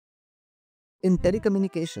In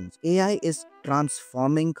telecommunications, AI is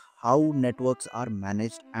transforming how networks are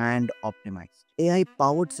managed and optimized. AI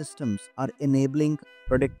powered systems are enabling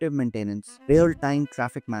predictive maintenance, real time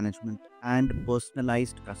traffic management, and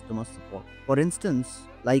personalized customer support. For instance,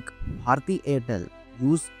 like Bharti Airtel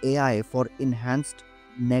use AI for enhanced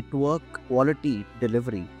network quality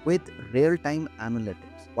delivery with real time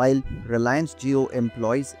analytics, while Reliance Jio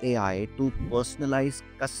employs AI to personalize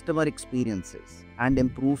customer experiences and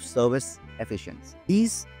improve service efficiency.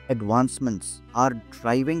 These advancements are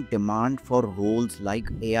driving demand for roles like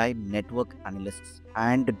AI network analysts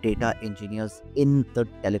and data engineers in the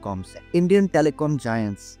telecom sector. Indian telecom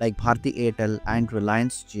giants like Bharti Airtel and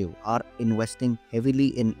Reliance Jio are investing heavily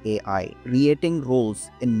in AI, creating roles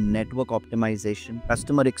in network optimization,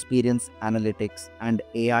 customer experience analytics, and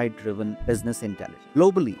AI driven business intelligence.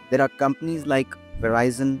 Globally, there are companies like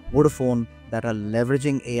Verizon, Vodafone, that are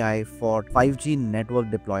leveraging AI for 5G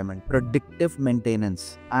network deployment, predictive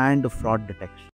maintenance, and fraud detection.